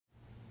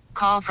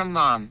call from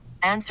mom.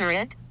 Answer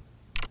it.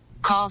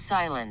 Call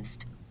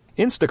silenced.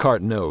 Instacart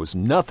knows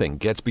nothing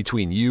gets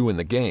between you and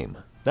the game.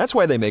 That's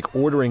why they make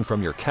ordering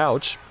from your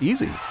couch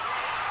easy.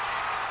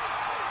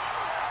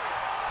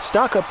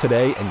 Stock up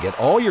today and get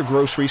all your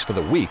groceries for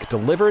the week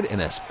delivered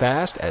in as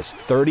fast as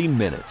 30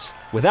 minutes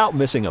without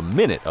missing a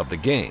minute of the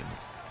game.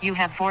 You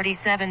have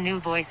 47 new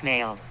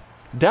voicemails.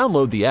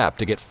 Download the app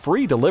to get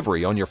free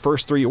delivery on your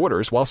first 3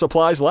 orders while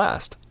supplies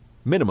last.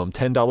 Minimum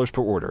 $10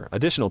 per order.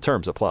 Additional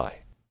terms apply.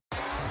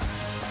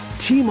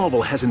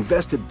 T-Mobile has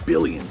invested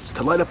billions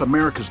to light up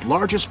America's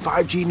largest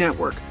 5G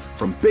network,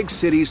 from big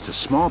cities to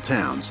small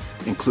towns,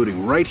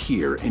 including right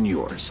here in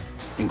yours.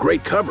 And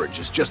great coverage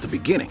is just the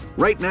beginning.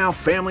 Right now,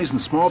 families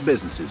and small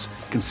businesses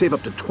can save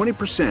up to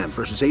 20%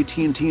 versus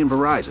AT&T and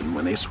Verizon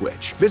when they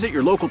switch. Visit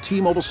your local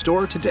T-Mobile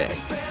store today.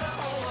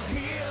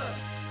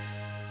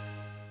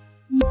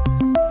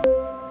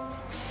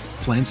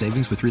 Plan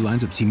savings with 3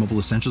 lines of T-Mobile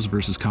Essentials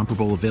versus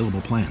comparable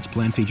available plans.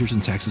 Plan features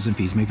and taxes and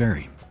fees may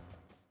vary.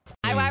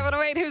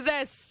 Wait, who's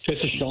this? This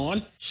is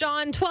Sean.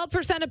 Sean,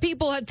 12% of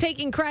people have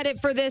taken credit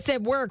for this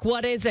at work.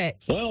 What is it?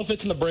 Well, if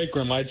it's in the break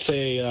room, I'd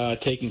say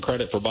taking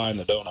credit for buying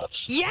the donuts.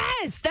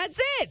 Yes,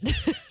 that's it.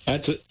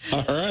 That's it.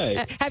 All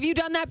right. Have you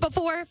done that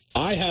before?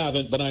 I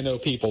haven't, but I know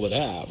people that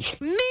have.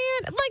 Man,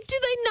 do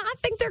they not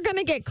think they're going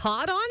to get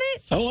caught on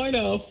it? Oh, I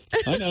know.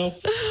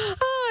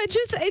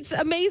 It's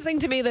amazing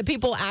to me that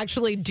people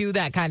actually do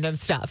that kind of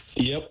stuff.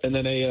 Yep, and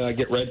then they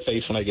get red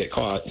face when I get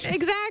caught.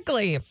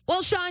 Exactly.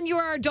 Well, Sean, you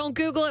are our Don't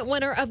Google It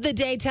winner of the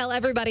day. Tell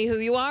everybody who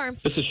you are.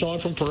 This is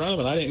Sean from Pahrump,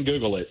 and I didn't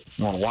Google it.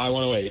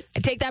 Y108.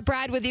 And take that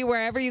pride with you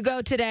wherever you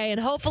go today, and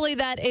hopefully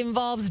that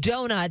involves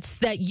donuts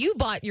that you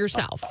bought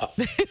yourself.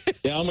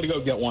 Yeah, I'm going to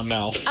go get one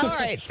now. All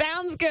right,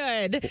 sounds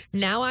good.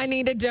 Now I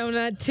need a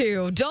donut,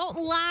 too. Don't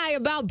lie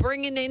about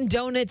bringing in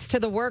donuts to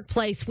the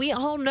workplace. We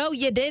all know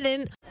you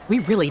didn't. We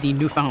really need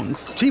new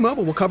phones.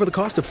 T-Mobile will cover the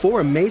cost of 4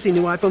 amazing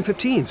new iPhone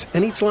 15s,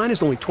 and each line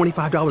is only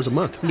 $25 a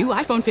month. New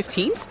iPhone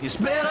 15s? It's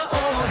better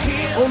over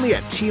here. Only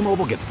at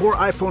T-Mobile, get 4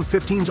 iPhone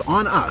 15s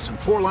on us and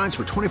 4 lines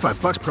for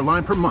 $25 per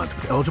line per month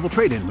with eligible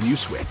trade-in when you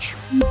switch.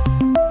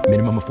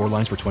 Minimum of 4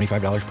 lines for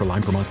 $25 per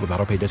line per month with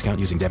autopay discount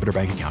using debit or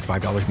bank account.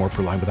 $5 more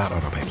per line without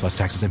autopay, plus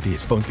taxes and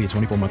fees. Phone fee at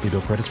 24 monthly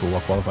bill credits for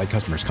well-qualified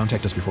customers.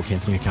 Contact us before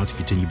canceling account to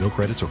continue bill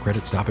credits or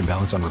credit stop and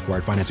balance on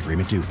required finance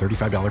agreement due.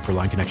 $35 per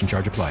line connection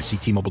charge applies. See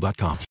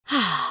T-Mobile.com.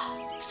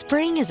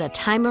 Spring is a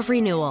time of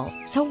renewal,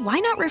 so why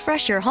not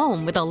refresh your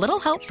home with a little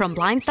help from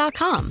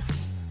Blinds.com?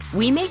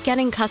 We make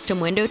getting custom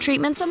window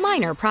treatments a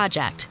minor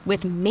project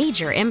with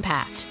major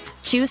impact.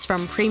 Choose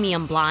from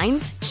premium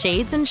blinds,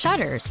 shades, and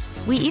shutters.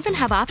 We even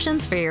have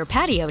options for your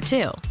patio,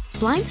 too.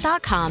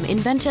 Blinds.com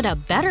invented a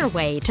better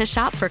way to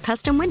shop for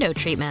custom window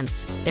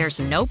treatments. There's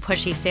no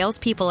pushy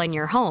salespeople in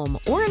your home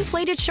or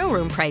inflated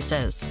showroom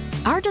prices.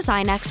 Our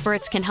design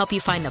experts can help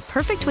you find the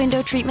perfect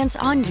window treatments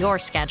on your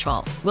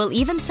schedule. We'll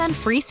even send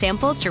free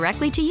samples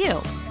directly to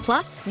you.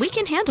 Plus, we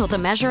can handle the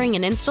measuring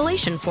and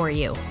installation for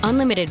you.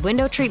 Unlimited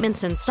window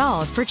treatments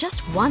installed for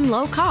just one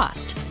low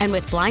cost. And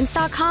with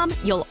Blinds.com,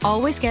 you'll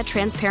always get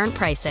transparent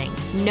pricing.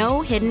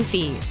 No hidden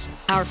fees.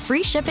 Our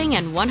free shipping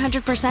and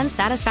 100%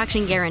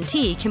 satisfaction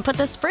guarantee can put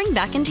the spring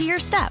back into your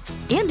step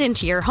and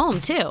into your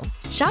home, too.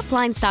 Shop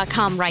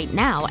Blinds.com right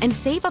now and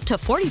save up to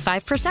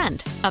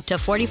 45%. Up to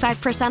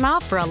 45%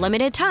 off for a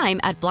limited time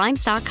at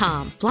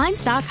Blinds.com.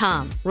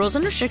 Blinds.com. Rules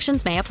and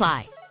restrictions may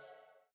apply.